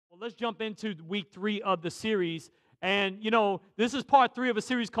Let's jump into week 3 of the series. And, this is part 3 of a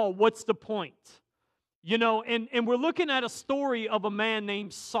series called What's the Point? And we're looking at a story of a man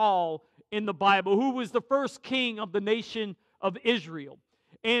named Saul in the Bible, who was the first king of the nation of Israel,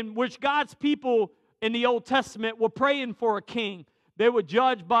 in which God's people in the Old Testament were praying for a king. They were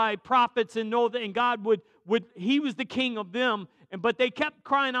judged by prophets and know that, and God he was the king of them. But they kept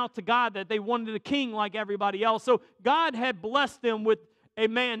crying out to God that they wanted a king like everybody else. So God had blessed them with a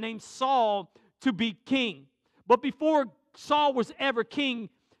man named Saul to be king. But before Saul was ever king,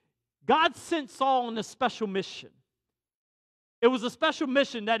 God sent Saul on a special mission. It was a special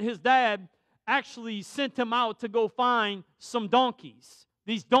mission that his dad actually sent him out to go find some donkeys.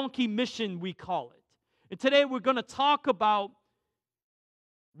 These donkey mission, we call it. And today we're going to talk about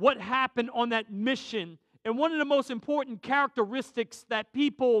what happened on that mission. And one of the most important characteristics that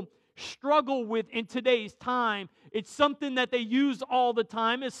people struggle with in today's time, it's something that they use all the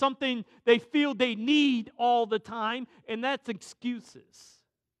time. It's something they feel they need all the time, and that's excuses.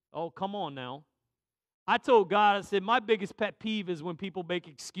 Oh, come on now. I told God, I said, my biggest pet peeve is when people make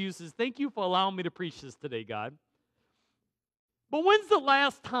excuses. Thank you for allowing me to preach this today, God. But when's the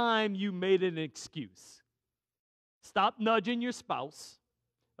last time you made an excuse? Stop nudging your spouse,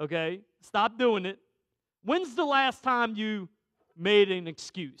 okay? Stop doing it. When's the last time you made an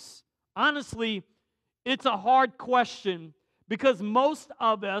excuse? Honestly, it's a hard question because most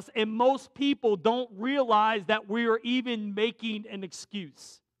of us and most people don't realize that we are even making an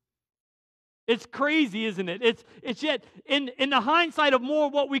excuse. It's crazy, isn't it? It's yet, in the hindsight of more,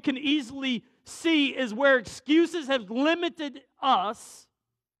 what we can easily see is where excuses have limited us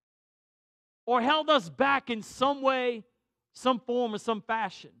or held us back in some way, some form, or some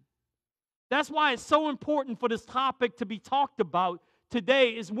fashion. That's why it's so important for this topic to be talked about today,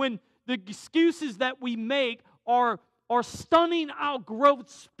 is when the excuses that we make are stunning our growth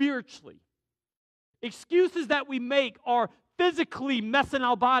spiritually. Excuses that we make are physically messing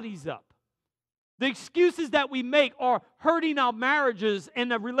our bodies up. The excuses that we make are hurting our marriages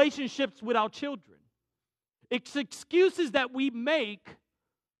and the relationships with our children. It's excuses that we make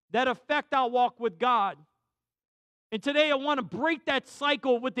that affect our walk with God. And today I want to break that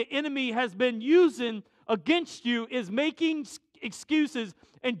cycle. What the enemy has been using against you is making excuses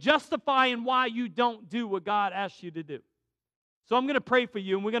and justifying why you don't do what God asked you to do. So I'm going to pray for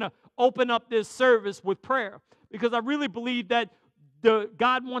you, and we're going to open up this service with prayer, because I really believe that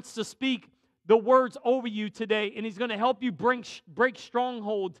God wants to speak the words over you today, and He's going to help you break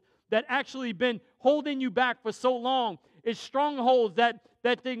strongholds that actually been holding you back for so long. It's strongholds that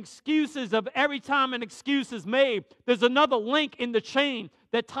the excuses of every time an excuse is made, there's another link in the chain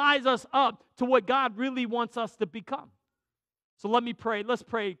that ties us up to what God really wants us to become. So let me pray. Let's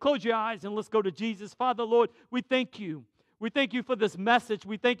pray. Close your eyes and let's go to Jesus. Father, Lord, we thank you. We thank you for this message.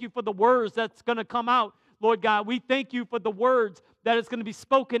 We thank you for the words that's going to come out, Lord God. We thank you for the words that is going to be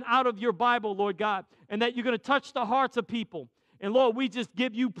spoken out of your Bible, Lord God, and that you're going to touch the hearts of people. And Lord, we just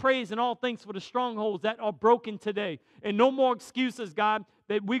give you praise and all thanks for the strongholds that are broken today. And no more excuses, God,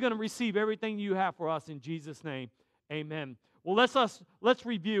 that we're going to receive everything you have for us in Jesus' name. Amen. Well, let's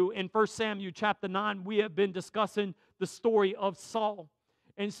review. In 1 Samuel chapter 9, we have been discussing the story of Saul.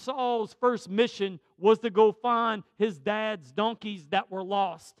 And Saul's first mission was to go find his dad's donkeys that were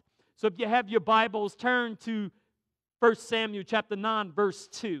lost. So if you have your Bibles, turn to 1 Samuel chapter 9, verse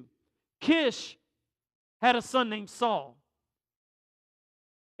 2. Kish had a son named Saul,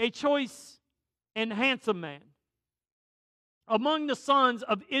 a choice and handsome man. Among the sons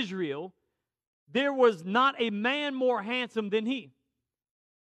of Israel, there was not a man more handsome than he.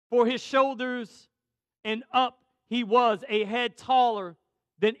 For his shoulders and up he was a head taller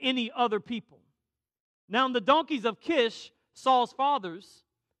than any other people. Now the donkeys of Kish, Saul's fathers,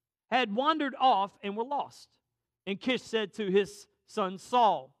 had wandered off and were lost. And Kish said to his son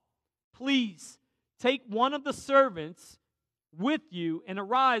Saul, "Please take one of the servants with you and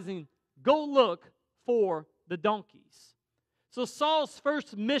arise and go look for the donkeys." So Saul's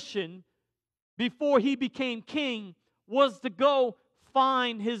first mission before he became king was to go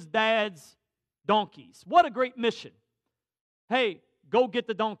find his dad's donkeys. What a great mission. Hey, go get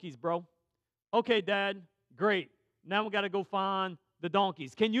the donkeys, bro. Okay, Dad, great. Now we got to go find the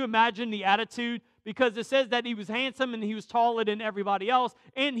donkeys. Can you imagine the attitude? Because it says that he was handsome and he was taller than everybody else,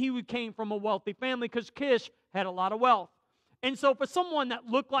 and he came from a wealthy family because Kish had a lot of wealth. And so for someone that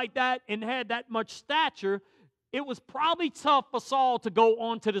looked like that and had that much stature, it was probably tough for Saul to go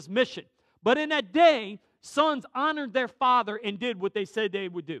on to this mission. But in that day, sons honored their father and did what they said they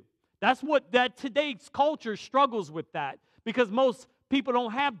would do. That's what today's culture struggles with, that because most people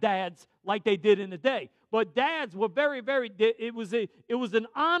don't have dads like they did in the day. but dads were it was an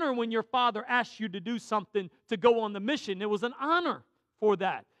honor when your father asked you to do something to go on the mission. It was an honor for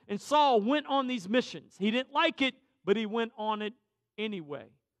that. And Saul went on these missions. He didn't like it, but he went on it anyway.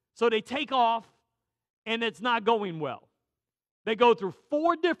 So they take off, and it's not going well. They go through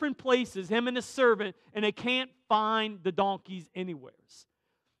 4 different places, him and his servant, and they can't find the donkeys anywhere.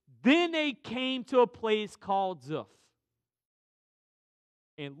 Then they came to a place called Zuph.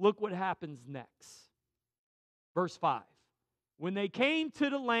 And look what happens next. Verse 5. When they came to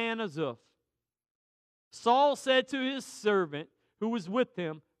the land of Zuph, Saul said to his servant who was with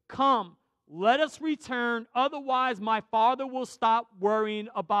him, "Come, let us return, otherwise my father will stop worrying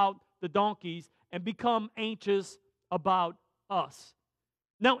about the donkeys and become anxious about us."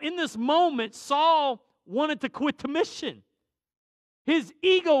 Now, in this moment, Saul wanted to quit the mission. His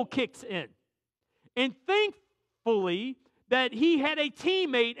ego kicks in. And thankfully that he had a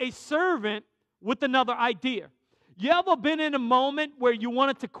teammate, a servant, with another idea. You ever been in a moment where you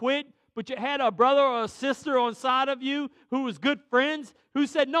wanted to quit, but you had a brother or a sister on side of you who was good friends, who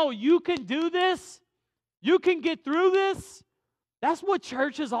said, "No, you can do this. You can get through this"? That's what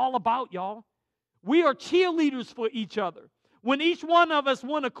church is all about, y'all. We are cheerleaders for each other. When each one of us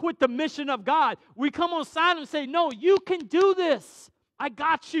want to quit the mission of God, we come on side and say, "No, you can do this. I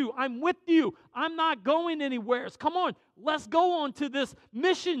got you. I'm with you. I'm not going anywhere. Come on, let's go on to this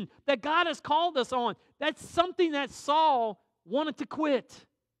mission that God has called us on." That's something that Saul wanted to quit.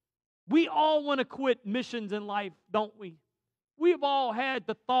 We all want to quit missions in life, don't we? We've all had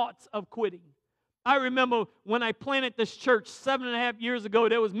the thoughts of quitting. I remember when I planted this church 7.5 years ago,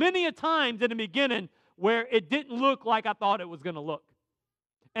 there was many a times in the beginning where it didn't look like I thought it was going to look.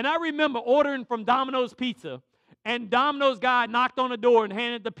 And I remember ordering from Domino's Pizza, and Domino's guy knocked on the door and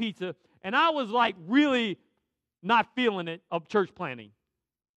handed the pizza, and I was like really not feeling it of church planting.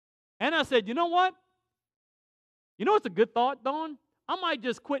 And I said, "You know what? You know what's a good thought, Dawn? I might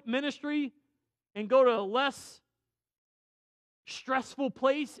just quit ministry and go to a less stressful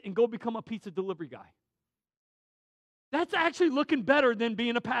place and go become a pizza delivery guy." That's actually looking better than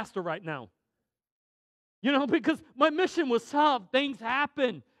being a pastor right now. You know, because my mission was tough. Things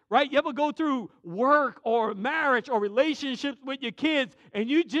happen, right? You ever go through work or marriage or relationships with your kids and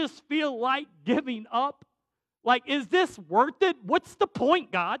you just feel like giving up? Like, is this worth it? What's the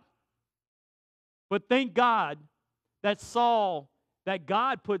point, God? But thank God that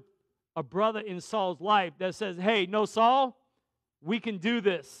God put a brother in Saul's life that says, "Hey, no, Saul, we can do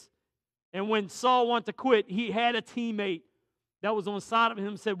this." And when Saul wanted to quit, he had a teammate that was on the side of him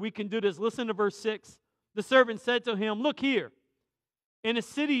and said, "We can do this." Listen to verse 6. The servant said to him, "Look here, in a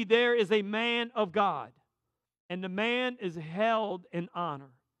city there is a man of God, and the man is held in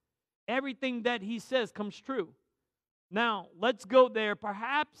honor. Everything that he says comes true. Now, let's go there.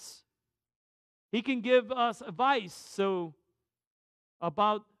 Perhaps he can give us advice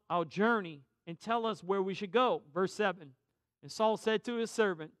about our journey and tell us where we should go." Verse 7. And Saul said to his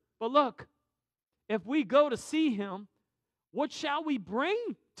servant, "But look, if we go to see him, what shall we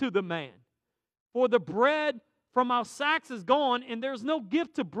bring to the man? For the bread from our sacks is gone, and there's no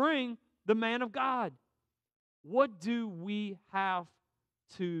gift to bring the man of God. What do we have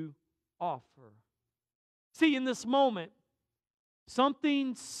to offer?" See, in this moment,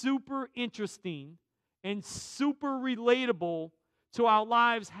 something super interesting and super relatable to our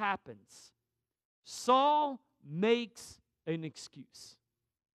lives happens. Saul makes an excuse.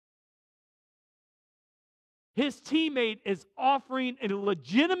 His teammate is offering a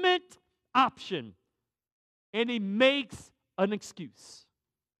legitimate option, and he makes an excuse.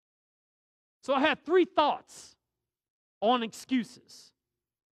 So I have 3 thoughts on excuses.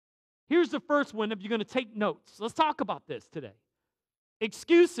 Here's the first one if you're going to take notes. Let's talk about this today.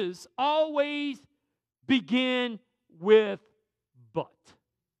 Excuses always begin with but.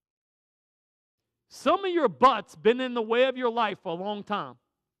 Some of your buts been in the way of your life for a long time,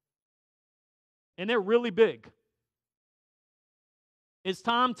 and they're really big. It's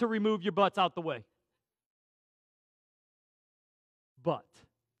time to remove your butts out the way. But.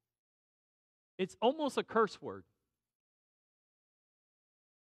 It's almost a curse word.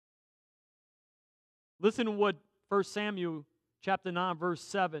 Listen to what 1 Samuel chapter 9, verse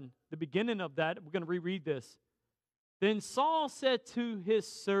 7, the beginning of that, we're going to reread this. Then Saul said to his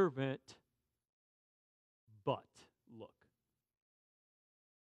servant, "But look."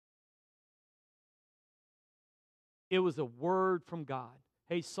 It was a word from God.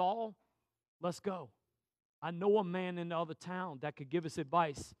 "Hey, Saul, let's go. I know a man in the other town that could give us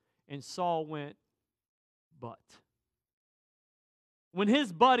advice." And Saul went, "But." When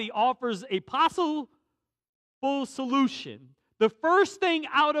his buddy offers a possible solution, the first thing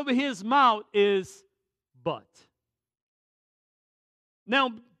out of his mouth is, but.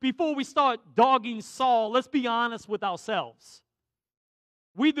 Now, before we start dogging Saul, let's be honest with ourselves.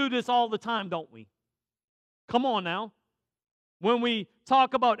 We do this all the time, don't we? Come on now. When we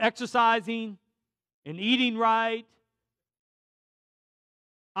talk about exercising and eating right,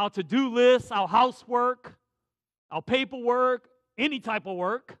 our to-do list, our housework, our paperwork, any type of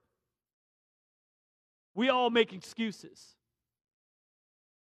work, we all make excuses.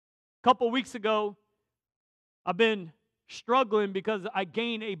 A couple weeks ago, I've been struggling because I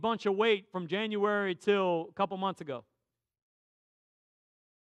gained a bunch of weight from January till a couple months ago.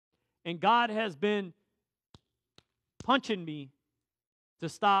 And God has been punching me to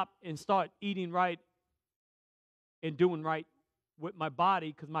stop and start eating right and doing right with my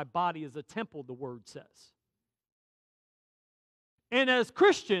body, because my body is a temple, the word says. And as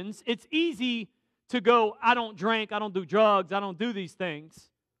Christians, it's easy to go, I don't drink, I don't do drugs, I don't do these things,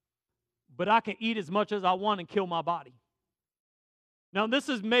 but I can eat as much as I want and kill my body. Now, this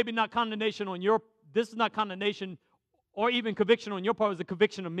is maybe not condemnation on this is not condemnation or even conviction on your part, it's a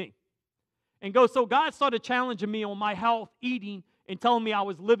conviction of me. And so God started challenging me on my health, eating, and telling me I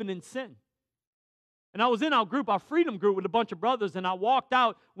was living in sin. And I was in our group, our freedom group, with a bunch of brothers, and I walked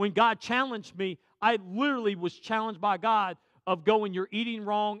out when God challenged me. I literally was challenged by God of going, you're eating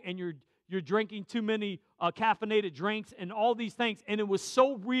wrong, and you're drinking too many caffeinated drinks and all these things. And it was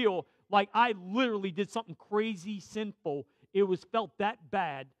so real, like I literally did something crazy, sinful. It felt that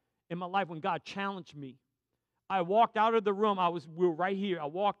bad in my life when God challenged me. I walked out of the room. We were right here. I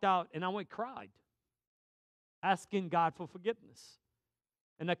walked out, and I cried, asking God for forgiveness.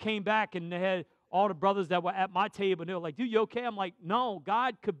 And I came back, and they had all the brothers that were at my table, and they were like, dude, you okay? I'm like, no,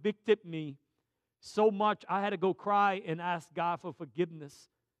 God convicted me so much, I had to go cry and ask God for forgiveness.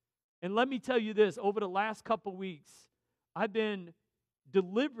 And let me tell you this, over the last couple weeks, I've been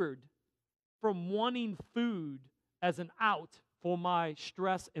delivered from wanting food as an out for my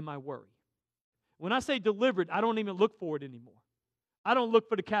stress and my worry. When I say delivered, I don't even look for it anymore. I don't look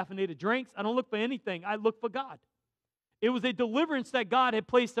for the caffeinated drinks. I don't look for anything. I look for God. It was a deliverance that God had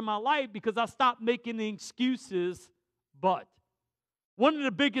placed in my life because I stopped making the excuses, but. One of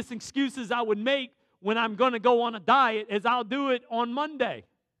the biggest excuses I would make when I'm going to go on a diet is I'll do it on Monday.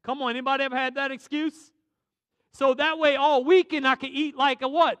 Come on, anybody ever had that excuse? So that way all weekend I can eat like a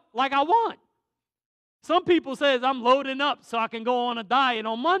what? Like I want. Some people says I'm loading up so I can go on a diet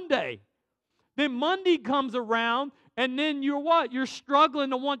on Monday. Then Monday comes around, and then you're what? You're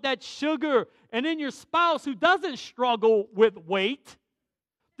struggling to want that sugar. And then your spouse, who doesn't struggle with weight,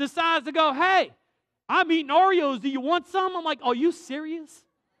 decides to go, hey, I'm eating Oreos. Do you want some? I'm like, are you serious?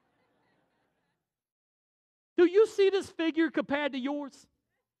 Do you see this figure compared to yours?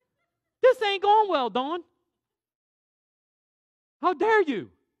 This ain't going well, Dawn. How dare you?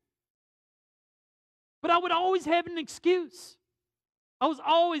 But I would always have an excuse. I was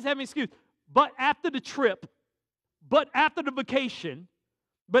always having an excuse. But after the trip, but after the vacation,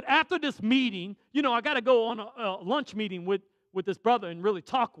 but after this meeting, I got to go on a lunch meeting with this brother and really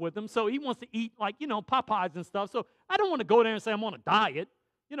talk with him. So he wants to eat like, Popeyes and stuff. So I don't want to go there and say I'm on a diet.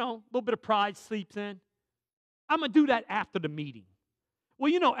 A little bit of pride sleeps in. I'm going to do that after the meeting.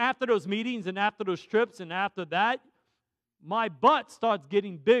 Well, after those meetings and after those trips and after that, my butt starts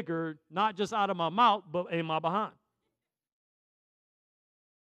getting bigger, not just out of my mouth, but in my behind.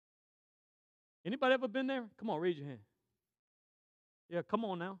 Anybody ever been there? Come on, raise your hand. Yeah, come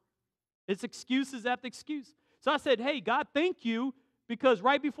on now. It's excuses after excuse. So I said, hey, God, thank you, because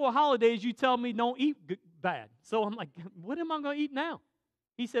right before holidays, you tell me don't eat bad. So I'm like, what am I going to eat now?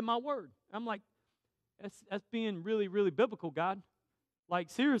 He said, my word. I'm like, that's being really, really biblical, God. Like,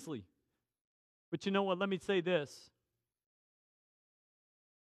 seriously. But you know what? Let me say this.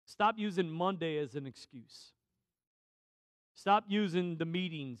 Stop using Monday as an excuse. Stop using the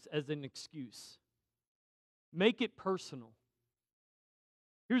meetings as an excuse. Make it personal.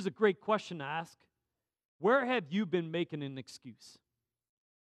 Here's a great question to ask. Where have you been making an excuse?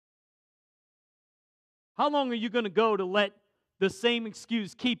 How long are you going to go to let the same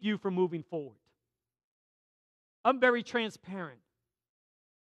excuse keep you from moving forward? I'm very transparent.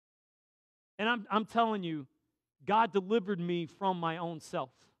 And I'm telling you, God delivered me from my own self.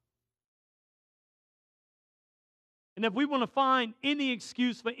 And if we want to find any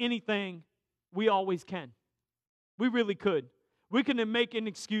excuse for anything, we always can. We really could. We can make an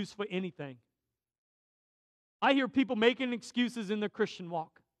excuse for anything. I hear people making excuses in their Christian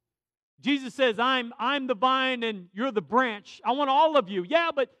walk. Jesus says, I'm the vine and you're the branch. I want all of you. Yeah,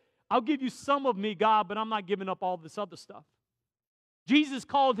 but I'll give you some of me, God, but I'm not giving up all this other stuff. Jesus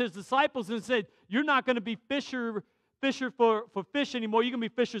called his disciples and said, you're not going to be fisher for fish anymore. You're going to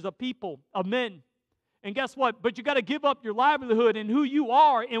be fishers of people, of men. And guess what? But you got to give up your livelihood and who you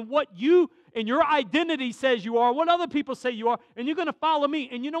are and what you and your identity says you are, what other people say you are, and you're going to follow me.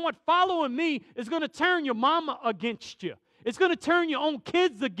 And you know what? Following me is going to turn your mama against you. It's going to turn your own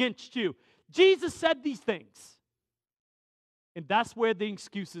kids against you. Jesus said these things. And that's where the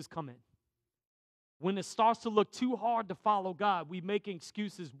excuses come in. When it starts to look too hard to follow God, we make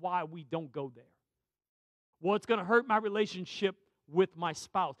excuses why we don't go there. Well, it's going to hurt my relationship with my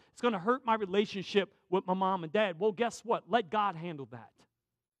spouse. It's going to hurt my relationship with my mom and dad. Well, guess what? Let God handle that.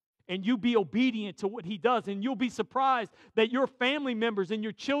 And you be obedient to what he does. And you'll be surprised that your family members and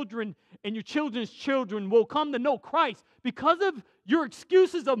your children and your children's children will come to know Christ because of your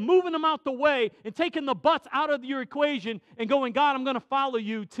excuses of moving them out the way and taking the butts out of your equation and going, God, I'm going to follow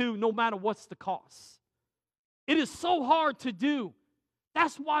you too, no matter what's the cost. It is so hard to do.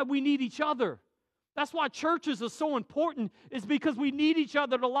 That's why we need each other. That's why churches are so important, is because we need each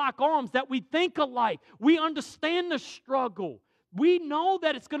other to lock arms, that we think alike. We understand the struggle. We know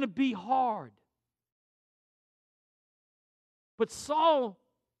that it's going to be hard. But Saul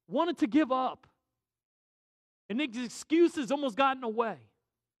wanted to give up. And his excuses almost got in the way.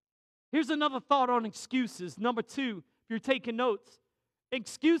 Here's another thought on excuses. Number 2, if you're taking notes,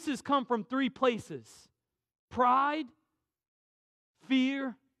 excuses come from 3 places: pride,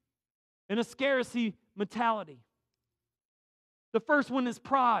 fear, and a scarcity mentality. The first one is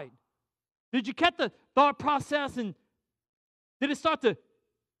pride. Did you catch the thought process, and did it start to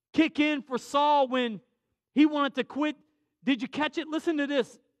kick in for Saul when he wanted to quit? Did you catch it? Listen to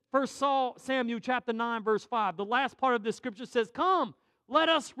this. 1 Samuel chapter 9, verse 5. The last part of this scripture says, "Come, let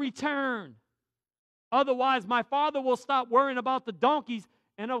us return. Otherwise, my father will stop worrying about the donkeys,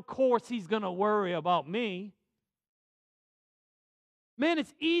 and of course, he's going to worry about me." Man,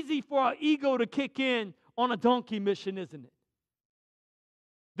 it's easy for our ego to kick in on a donkey mission, isn't it?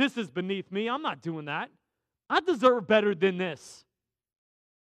 This is beneath me. I'm not doing that. I deserve better than this.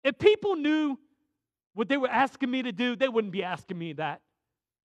 If people knew what they were asking me to do, they wouldn't be asking me that.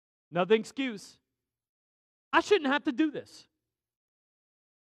 Another excuse. I shouldn't have to do this.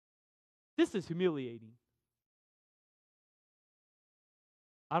 This is humiliating.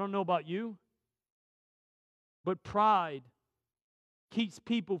 I don't know about you, but pride keeps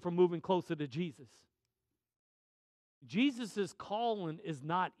people from moving closer to Jesus. Jesus' calling is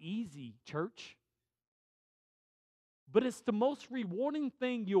not easy, church. But it's the most rewarding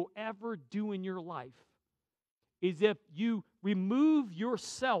thing you'll ever do in your life, is if you remove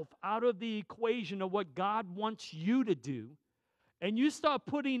yourself out of the equation of what God wants you to do, and you start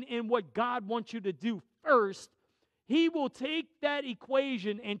putting in what God wants you to do first. He will take that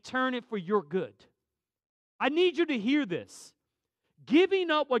equation and turn it for your good. I need you to hear this.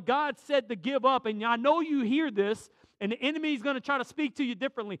 Giving up what God said to give up, and I know you hear this, and the enemy is going to try to speak to you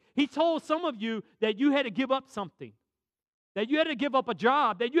differently. He told some of you that you had to give up something, that you had to give up a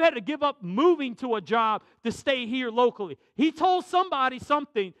job, that you had to give up moving to a job to stay here locally. He told somebody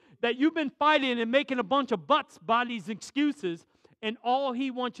something that you've been fighting and making a bunch of butts by these excuses, and all he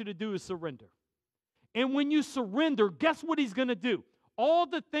wants you to do is surrender. And when you surrender, guess what he's going to do? All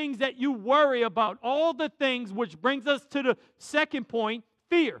the things that you worry about, all the things, which brings us to the second point,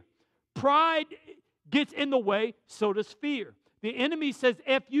 fear. Pride gets in the way, so does fear. The enemy says,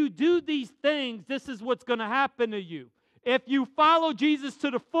 if you do these things, this is what's going to happen to you. If you follow Jesus to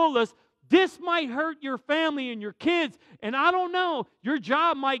the fullest, this might hurt your family and your kids, and I don't know, your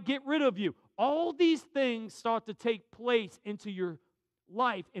job might get rid of you. All these things start to take place into your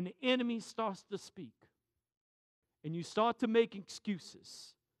life, and the enemy starts to speak. And you start to make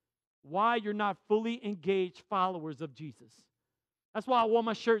excuses why you're not fully engaged followers of Jesus. That's why I wore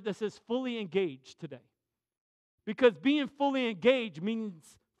my shirt that says fully engaged today. Because being fully engaged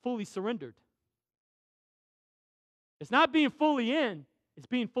means fully surrendered. It's not being fully in, it's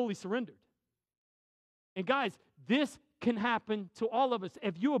being fully surrendered. And guys, this can happen to all of us.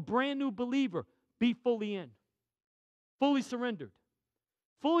 If you're a brand new believer, be fully in. Fully surrendered.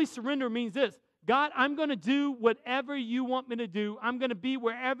 Fully surrendered means this: God, I'm going to do whatever you want me to do. I'm going to be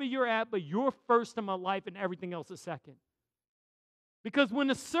wherever you're at, but you're first in my life and everything else is second. Because when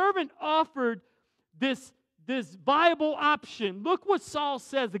the servant offered this viable option, look what Saul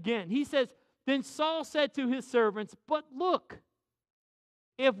says again. He says, then Saul said to his servants, but look,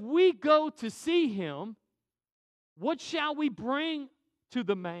 if we go to see him, what shall we bring to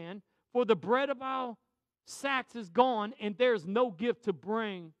the man? For the bread of our sacks is gone, and there's no gift to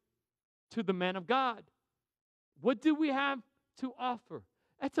bring to the man of God. What do we have to offer?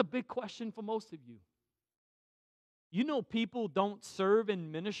 That's a big question for most of you. You know, people don't serve in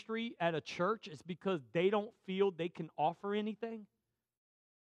ministry at a church. It's because they don't feel they can offer anything.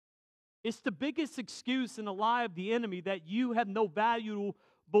 It's the biggest excuse in the lie of the enemy that you have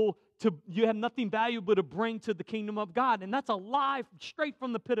you have nothing valuable to bring to the kingdom of God. And that's a lie straight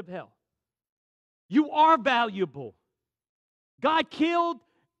from the pit of hell. You are valuable. God killed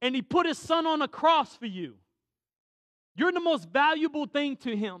and he put his son on a cross for you. You're the most valuable thing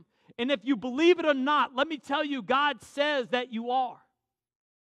to him. And if you believe it or not, let me tell you, God says that you are.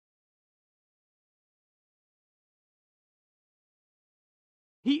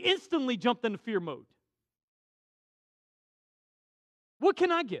 He instantly jumped into fear mode. What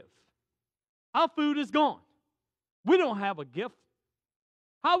can I give? Our food is gone. We don't have a gift.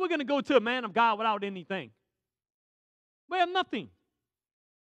 How are we going to go to a man of God without anything? We have nothing.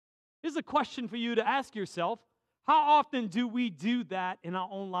 Here's a question for you to ask yourself. How often do we do that in our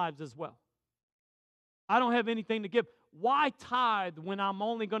own lives as well? I don't have anything to give. Why tithe when I'm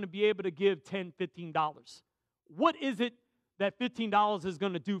only going to be able to give $10, $15? What is it that $15 is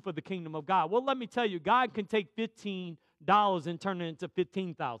going to do for the kingdom of God? Well, let me tell you, God can take $15 and turn it into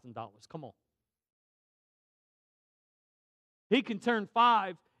 $15,000. Come on. He can turn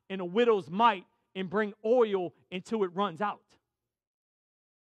 5 in a widow's mite and bring oil until it runs out.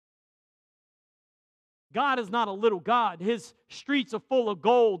 God is not a little God. His streets are full of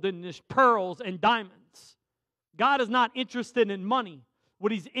gold and pearls and diamonds. God is not interested in money.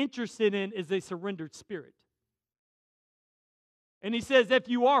 What he's interested in is a surrendered spirit. And he says, if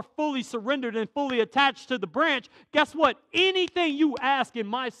you are fully surrendered and fully attached to the branch, guess what? Anything you ask in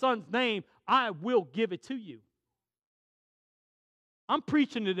my son's name, I will give it to you. I'm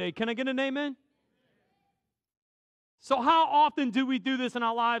preaching today. Can I get an amen? So how often do we do this in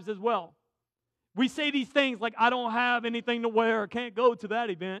our lives as well? We say these things like, I don't have anything to wear. I can't go to that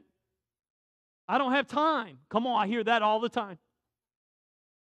event. I don't have time. Come on, I hear that all the time.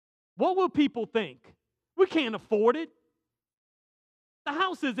 What will people think? We can't afford it. The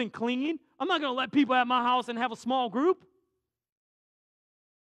house isn't clean. I'm not going to let people at my house and have a small group.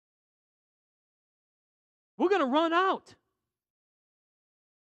 We're going to run out.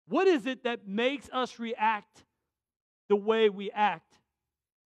 What is it that makes us react the way we act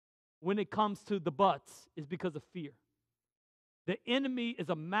when it comes to the buts? Is because of fear. The enemy is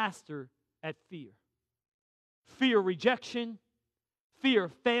a master at fear. Fear of rejection, fear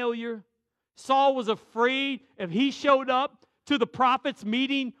of failure. Saul was afraid if he showed up to the prophet's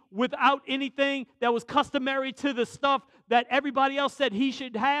meeting without anything that was customary to the stuff that everybody else said he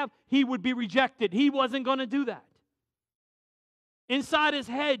should have, he would be rejected. He wasn't going to do that. Inside his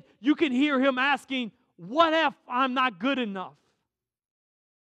head, you can hear him asking, what if I'm not good enough?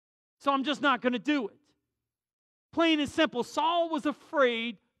 So I'm just not going to do it. Plain and simple, Saul was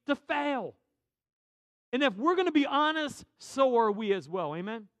afraid to fail. And if we're going to be honest, so are we as well.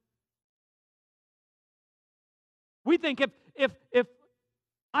 Amen? We think if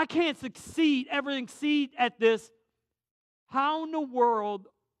I can't ever succeed at this, how in the world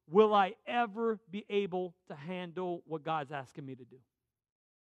will I ever be able to handle what God's asking me to do?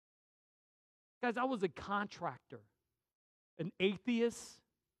 Guys, I was a contractor, an atheist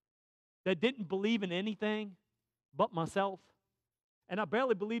that didn't believe in anything but myself, and I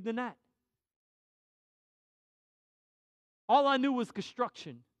barely believed in that. All I knew was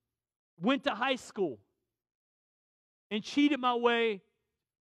construction. Went to high school and cheated my way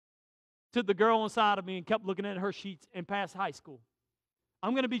to the girl inside of me and kept looking at her sheets and passed high school.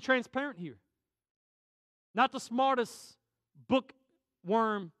 I'm going to be transparent here. Not the smartest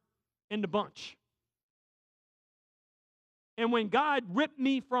bookworm in the bunch. And when God ripped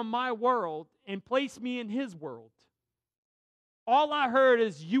me from my world and placed me in his world, all I heard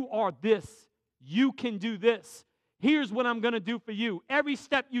is, you are this. You can do this. Here's what I'm going to do for you. Every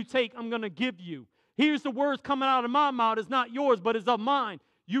step you take, I'm going to give you. Here's the words coming out of my mouth. It's not yours, but it's of mine.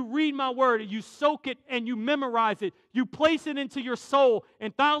 You read my word, and you soak it, and you memorize it. You place it into your soul,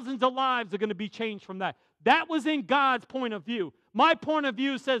 and thousands of lives are going to be changed from that. That was in God's point of view. My point of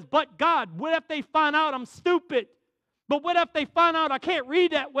view says, but God, what if they find out I'm stupid? But what if they find out I can't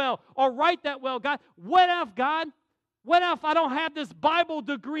read that well or write that well, God? What if, God? What if I don't have this Bible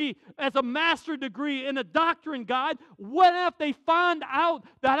degree as a master degree in a doctrine, God? What if they find out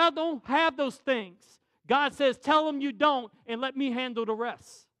that I don't have those things? God says, tell them you don't and let me handle the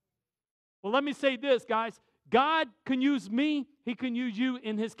rest. Well, let me say this, guys. God can use me. He can use you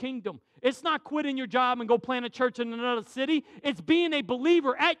in his kingdom. It's not quitting your job and go plant a church in another city. It's being a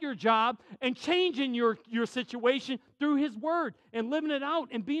believer at your job and changing your situation through his word and living it out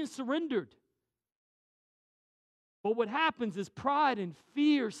and being surrendered. But what happens is pride and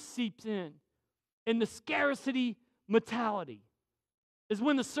fear seeps in. And the scarcity mentality is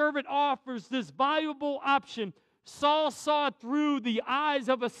when the servant offers this valuable option. Saul saw through the eyes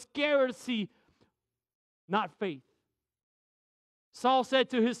of a scarcity, not faith. Saul said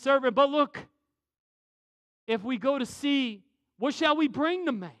to his servant, but look, if we go to see, what shall we bring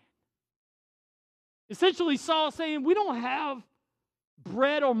the man? Essentially, Saul saying, we don't have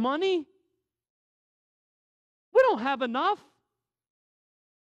bread or money. We don't have enough.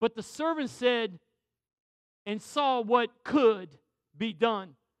 But the servant said and saw what could be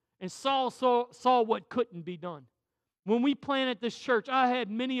done. And Saul saw what couldn't be done. When we planted this church, I had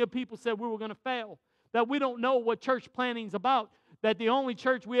many of people say we were going to fail, that we don't know what church planting is about, that the only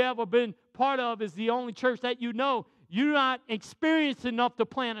church we ever been part of is the only church that you know. You're not experienced enough to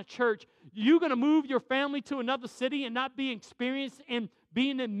plant a church. You're going to move your family to another city and not be experienced in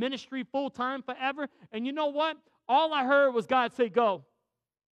being in ministry full-time forever. And you know what? All I heard was God say, go.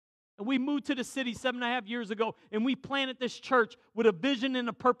 And we moved to the city 7.5 years ago, and we planted this church with a vision and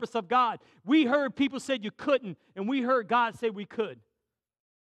a purpose of God. We heard people said you couldn't, and we heard God say we could.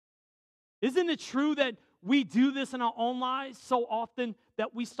 Isn't it true that we do this in our own lives so often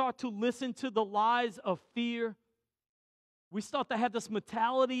that we start to listen to the lies of fear? We start to have this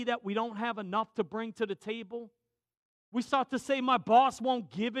mentality that we don't have enough to bring to the table. We start to say, my boss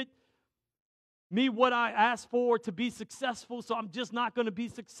won't give me what I asked for to be successful, so I'm just not going to be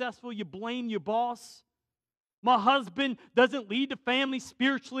successful. You blame your boss. My husband doesn't lead the family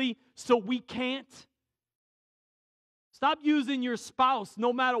spiritually, so we can't. Stop using your spouse,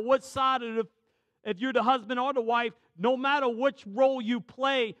 no matter what side of if you're the husband or the wife, no matter which role you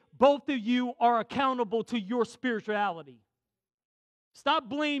play, both of you are accountable to your spirituality. Stop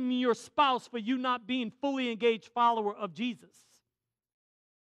blaming your spouse for you not being fully engaged follower of Jesus.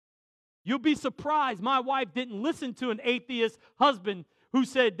 You'll be surprised. My wife didn't listen to an atheist husband who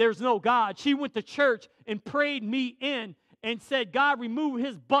said there's no God. She went to church and prayed me in and said, God, remove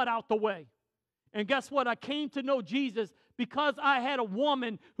his butt out the way. And guess what? I came to know Jesus because I had a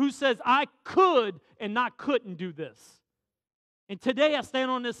woman who says I could and not couldn't do this. And today I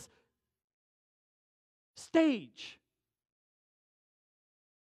stand on this stage.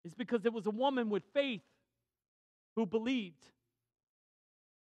 It's because there was a woman with faith who believed.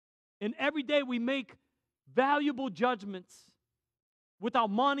 And every day we make valuable judgments with our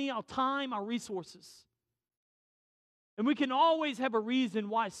money, our time, our resources. And we can always have a reason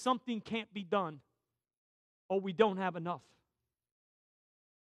why something can't be done or we don't have enough.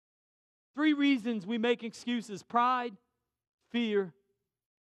 3 reasons we make excuses: pride, fear,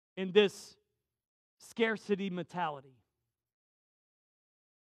 and this scarcity mentality.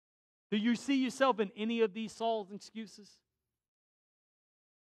 Do you see yourself in any of these Saul's excuses?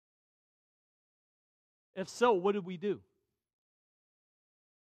 If so, what did we do?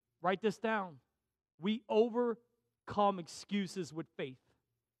 Write this down. We overcome excuses with faith.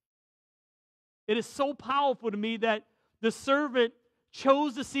 It is so powerful to me that the servant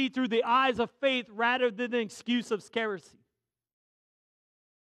chose to see through the eyes of faith rather than the excuse of scarcity.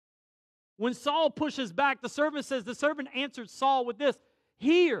 When Saul pushes back, the servant answered Saul with this: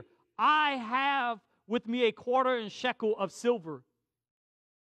 Here, I have with me a quarter shekel of silver,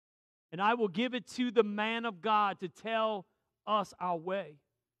 and I will give it to the man of God to tell us our way.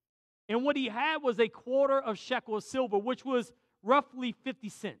 And what he had was a quarter shekel of silver, which was roughly 50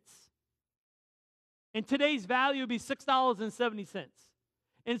 cents. In today's value, it would be $6.70.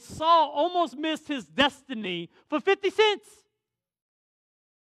 And Saul almost missed his destiny for 50 cents.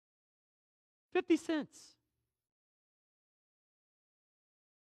 50 cents.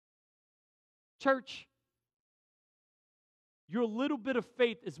 Church, your little bit of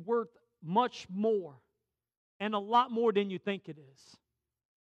faith is worth much more and a lot more than you think it is.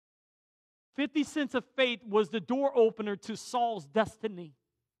 50 cents of faith was the door opener to Saul's destiny.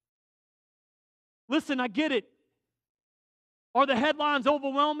 Listen, I get it. Are the headlines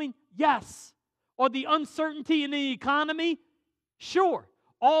overwhelming? Yes. Are the uncertainty in the economy? Sure.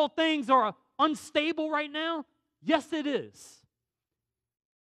 All things are unstable right now? Yes, it is.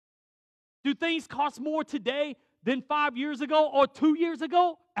 Do things cost more today than 5 years ago or 2 years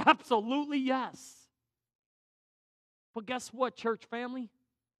ago? Absolutely yes. But guess what, church family?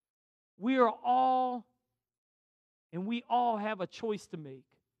 We all have a choice to make.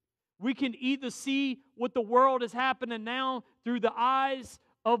 We can either see what the world is happening now through the eyes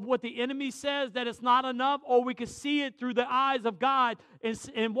of what the enemy says that it's not enough, or we can see it through the eyes of God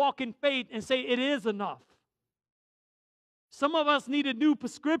and walk in faith and say it is enough. Some of us need a new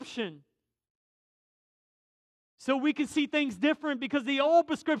prescription so we can see things different, because the old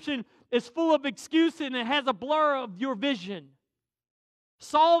prescription is full of excuses and it has a blur of your vision.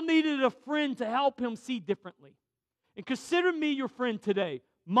 Saul needed a friend to help him see differently. And consider me your friend today.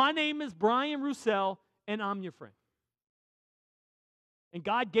 My name is Brian Roussel, and I'm your friend. And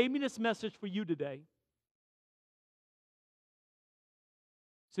God gave me this message for you today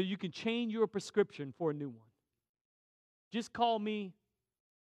so you can change your prescription for a new one. Just call me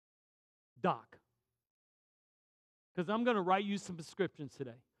Doc, because I'm going to write you some prescriptions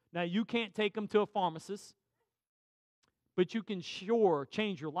today. Now, you can't take them to a pharmacist, but you can sure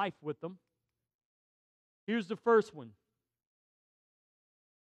change your life with them. Here's the first one.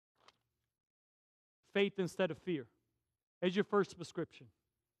 Faith instead of fear. As your first prescription.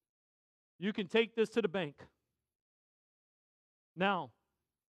 You can take this to the bank. Now,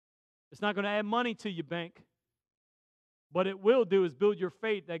 it's not going to add money to your bank. What it will do is build your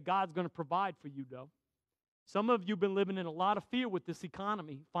faith that God's going to provide for you, though. Some of you have been living in a lot of fear with this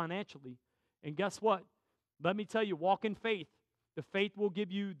economy financially. And guess what? Let me tell you, walk in faith. The faith will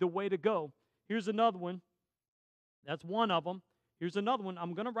give you the way to go. Here's another one. That's one of them. Here's another one.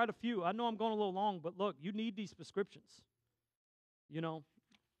 I'm going to write a few. I know I'm going a little long, but look, you need these prescriptions. You know.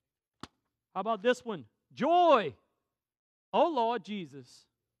 How about this one? Joy. Oh, Lord Jesus.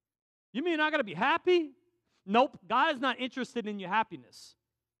 You mean I got to be happy? Nope. God is not interested in your happiness.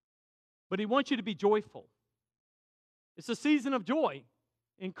 But He wants you to be joyful. It's a season of joy.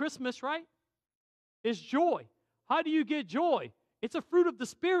 In Christmas, right? It's joy. How do you get joy? It's a fruit of the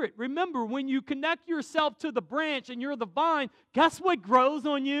Spirit. Remember, when you connect yourself to the branch and you're the vine, guess what grows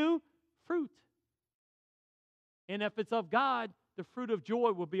on you? Fruit. And if it's of God, the fruit of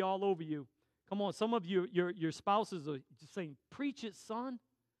joy will be all over you. Come on, some of you, your spouses are just saying, preach it, son.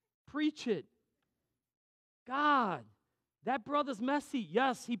 Preach it. God, that brother's messy.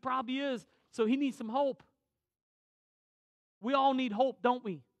 Yes, he probably is. So he needs some hope. We all need hope, don't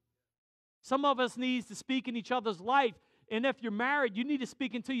we? Some of us need to speak in each other's life. And if you're married, you need to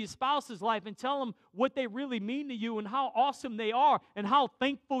speak into your spouse's life and tell them what they really mean to you and how awesome they are and how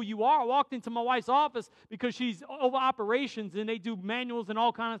thankful you are. I walked into my wife's office because she's over operations and they do manuals and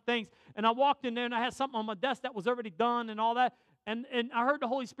all kinds of things. And I walked in there and I had something on my desk that was already done and all that. And I heard the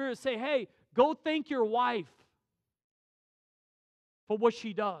Holy Spirit say, hey, go thank your wife for what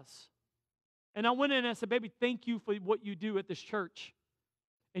she does. And I went in and I said, baby, thank you for what you do at this church.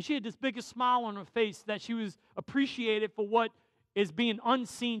 And she had this biggest smile on her face that she was appreciated for what is being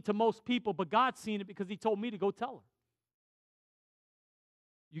unseen to most people, but God's seen it because He told me to go tell her.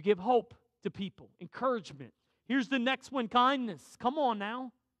 You give hope to people, encouragement. Here's the next one, kindness. Come on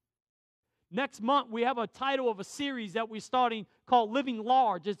now. Next month, we have a title of a series that we're starting called Living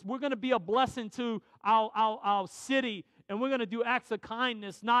Large. We're going to be a blessing to our city, and we're going to do acts of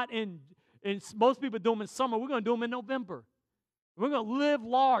kindness, not in most people do them in summer. We're going to do them in November. We're going to live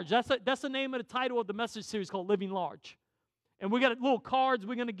large. That's the name of the title of the message series, called Living Large. And we got little cards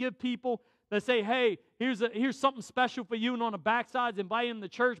we're going to give people that say, hey, here's something special for you. And on the backsides, invite them to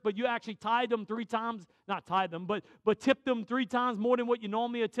church, but you actually tithe them 3 times. Not tithe them, but tip them 3 times more than what you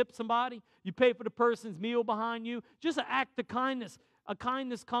normally would tip somebody. You pay for the person's meal behind you. Just an act of kindness. A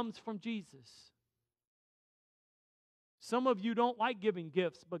kindness comes from Jesus. Some of you don't like giving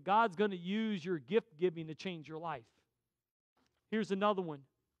gifts, but God's going to use your gift giving to change your life. Here's another one.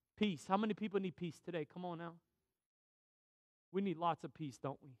 Peace. How many people need peace today? Come on now. We need lots of peace,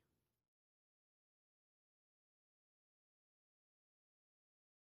 don't we?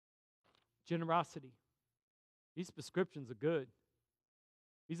 Generosity. These prescriptions are good.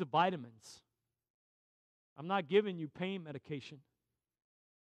 These are vitamins. I'm not giving you pain medication.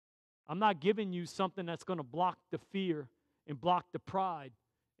 I'm not giving you something that's going to block the fear and block the pride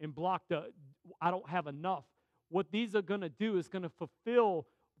and block the I don't have enough. What these are going to do is going to fulfill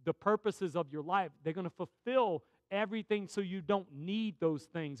the purposes of your life. They're going to fulfill everything so you don't need those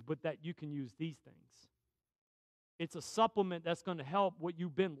things, but that you can use these things. It's a supplement that's going to help what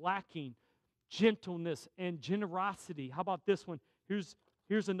you've been lacking, gentleness and generosity. How about this one?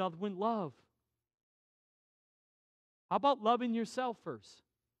 Here's another one, love. How about loving yourself first?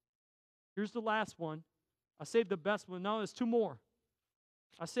 Here's the last one. I saved the best one. No, there's 2 more.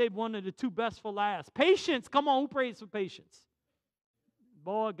 I saved one of the 2 best for last. Patience. Come on, who prays for patience?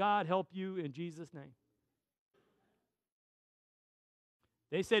 Boy, God help you in Jesus' name.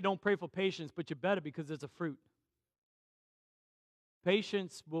 They say don't pray for patience, but you better, because it's a fruit.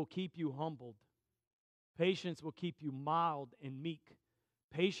 Patience will keep you humbled. Patience will keep you mild and meek.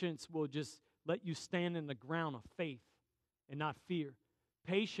 Patience will just let you stand in the ground of faith and not fear.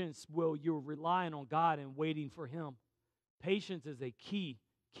 Patience will, you're relying on God and waiting for Him. Patience is a key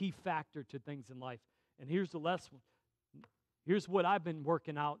factor to things in life. And here's the last one. Here's what I've been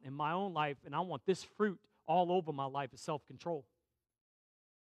working out in my own life, and I want this fruit all over my life, is self-control.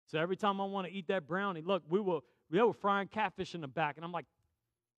 So every time I want to eat that brownie, look, they were frying catfish in the back, and I'm like,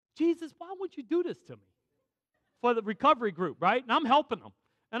 Jesus, why would you do this to me? for the recovery group, right? And I'm helping them.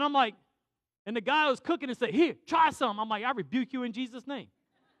 And I'm like, and the guy was cooking and said, here, try some. I'm like, I rebuke you in Jesus' name.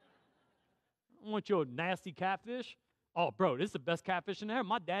 I don't want your nasty catfish. Oh, bro, this is the best catfish in there.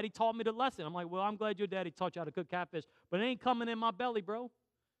 My daddy taught me the lesson. I'm like, well, I'm glad your daddy taught you how to cook catfish, but it ain't coming in my belly, bro.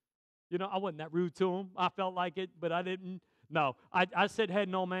 You know, I wasn't that rude to him. I felt like it, but I didn't. No, I said, hey,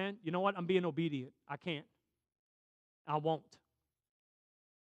 no, man. You know what? I'm being obedient. I can't. I won't.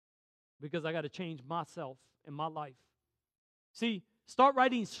 Because I got to change myself and my life. See, start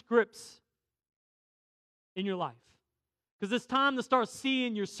writing scripts in your life. Because it's time to start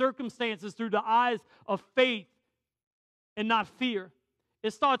seeing your circumstances through the eyes of faith and not fear.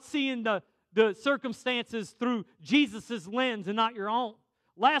 It starts seeing the circumstances through Jesus' lens and not your own.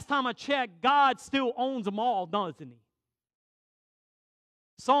 Last time I checked, God still owns them all, doesn't he?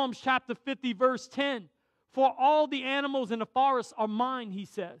 Psalms chapter 50, verse 10. For all the animals in the forest are mine, he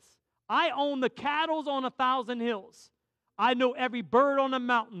says. I own the cattle on 1,000 hills. I know every bird on the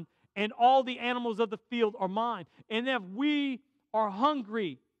mountain, and all the animals of the field are mine. And if we are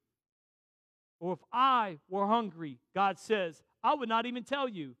hungry, or if I were hungry, God says, I would not even tell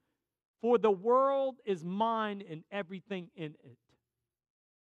you, for the world is mine and everything in it.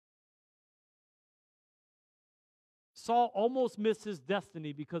 Saul almost missed his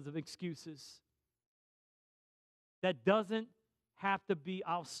destiny because of excuses. That doesn't have to be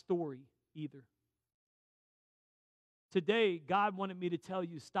our story either. Today, God wanted me to tell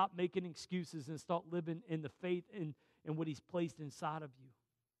you, stop making excuses and start living in the faith and what he's placed inside of you.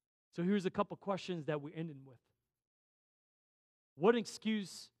 So here's a couple questions that we're ending with. What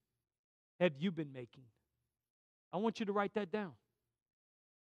excuse have you been making? I want you to write that down.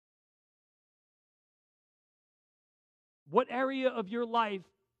 What area of your life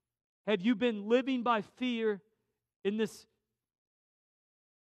have you been living by fear in this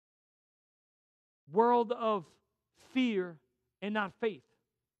world of fear and not faith?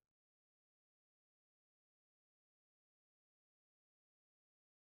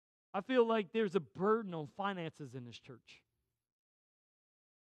 I feel like there's a burden on finances in this church.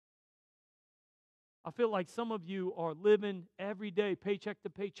 I feel like some of you are living every day paycheck to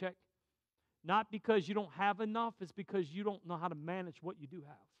paycheck, not because you don't have enough, it's because you don't know how to manage what you do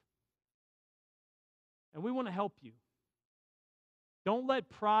have. And we want to help you. Don't let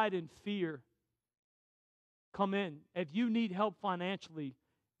pride and fear come in. If you need help financially,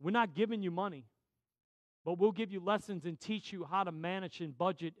 we're not giving you money, but we'll give you lessons and teach you how to manage and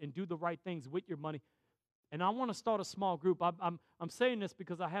budget and do the right things with your money. And I want to start a small group. I'm saying this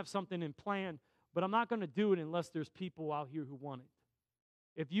because I have something in plan, but I'm not going to do it unless there's people out here who want it.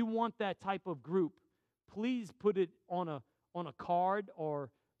 If you want that type of group, please put it on a card or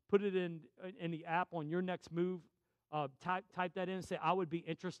put it in the app on your next move. Type that in and say, I would be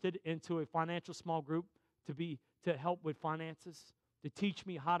interested into a financial small group to help with finances, to teach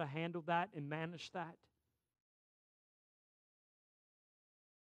me how to handle that and manage that.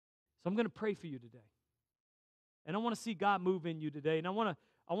 So I'm going to pray for you today. And I want to see God move in you today. And I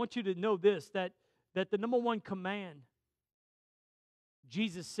want you to know this, that the number one command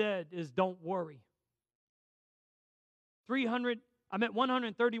Jesus said is don't worry.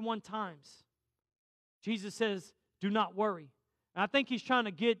 131 times Jesus says, do not worry. And I think he's trying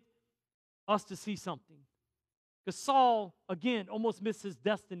to get us to see something. Because Saul, again, almost missed his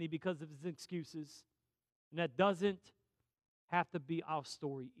destiny because of his excuses. And that doesn't have to be our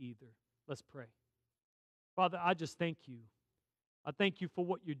story either. Let's pray. Father, I just thank you. I thank you for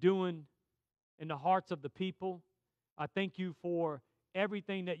what you're doing in the hearts of the people. I thank you for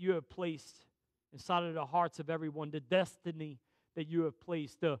everything that you have placed inside of the hearts of everyone, the destiny that you have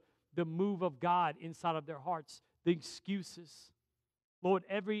placed, the move of God inside of their hearts, the excuses. Lord,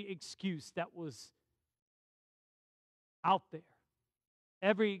 every excuse that was out there,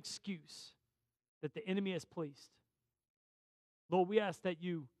 every excuse that the enemy has placed, Lord, we ask that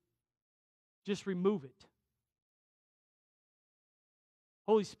you just remove it.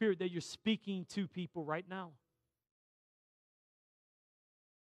 Holy Spirit, that you're speaking to people right now.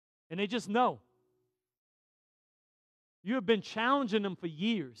 And they just know. You have been challenging them for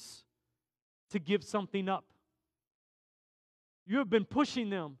years to give something up. You have been pushing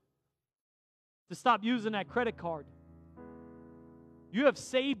them to stop using that credit card. You have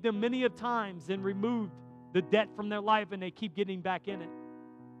saved them many of times and removed the debt from their life, and they keep getting back in it.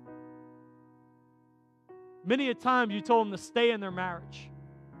 Many a times you told them to stay in their marriage,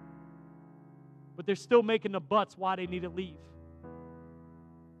 but they're still making the buts why they need to leave.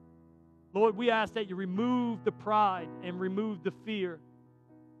 Lord, we ask that you remove the pride and remove the fear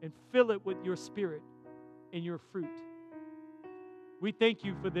and fill it with your spirit and your fruit. We thank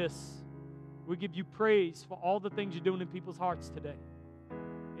you for this. We give you praise for all the things you're doing in people's hearts today.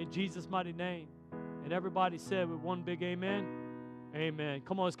 In Jesus' mighty name. And everybody said with one big amen, amen.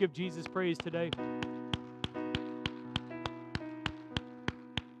 Come on, let's give Jesus praise today.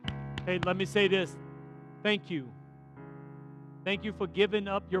 Hey, let me say this. Thank you. Thank you for giving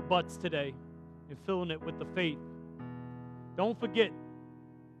up your butts today and filling it with the faith. Don't forget,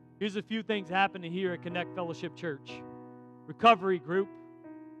 here's a few things happening here at Connect Fellowship Church. Recovery group,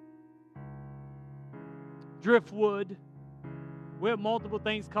 Driftwood. We have multiple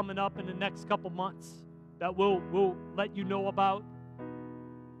things coming up in the next couple months that we'll let you know about.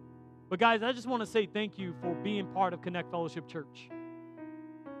 But guys, I just want to say thank you for being part of Connect Fellowship Church.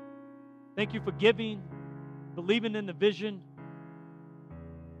 Thank you for giving, believing in the vision.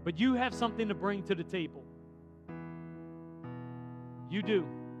 But you have something to bring to the table. You do.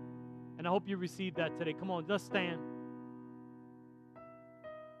 And I hope you receive that today. Come on, let's stand.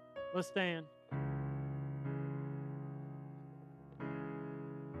 Let's stand.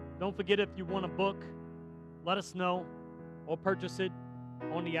 Don't forget, if you want a book, let us know, or purchase it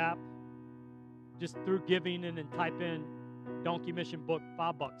on the app. Just through giving, and then type in Donkey Mission book,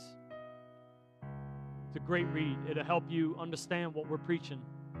 $5. It's a great read. It'll help you understand what we're preaching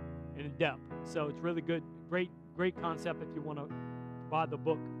in depth. So it's really good, great concept if you want to buy the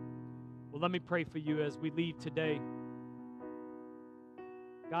book. Well, let me pray for you as we leave today.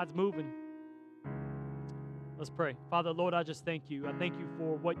 God's moving. Let's pray. Father, Lord, I just thank you. I thank you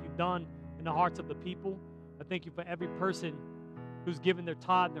for what you've done in the hearts of the people. I thank you for every person who's given their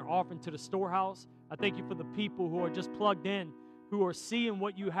tithe and their offering to the storehouse. I thank you for the people who are just plugged in, who are seeing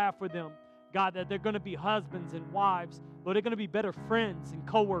what you have for them. God, that they're going to be husbands and wives. Lord, they're going to be better friends and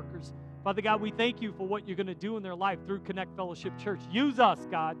co-workers. Father God, we thank you for what you're going to do in their life through Connect Fellowship Church. Use us,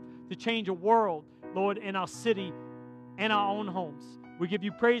 God, to change a world, Lord, in our city and our own homes. We give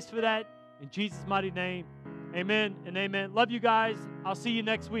you praise for that. In Jesus' mighty name, amen and amen. Love you guys. I'll see you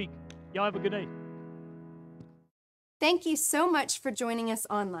next week. Y'all have a good day. Thank you so much for joining us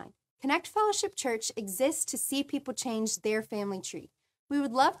online. Connect Fellowship Church exists to see people change their family tree. We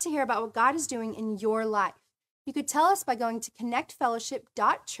would love to hear about what God is doing in your life. You could tell us by going to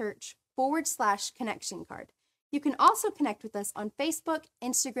connectfellowship.church/connection card. You can also connect with us on Facebook,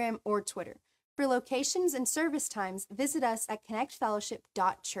 Instagram, or Twitter. For locations and service times, visit us at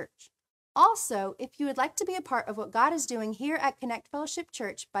connectfellowship.church. Also, if you would like to be a part of what God is doing here at Connect Fellowship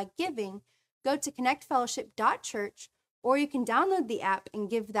Church by giving, go to connectfellowship.church, or you can download the app and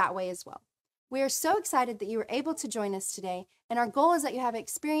give that way as well. We are so excited that you were able to join us today, and our goal is that you have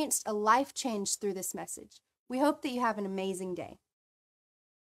experienced a life change through this message. We hope that you have an amazing day.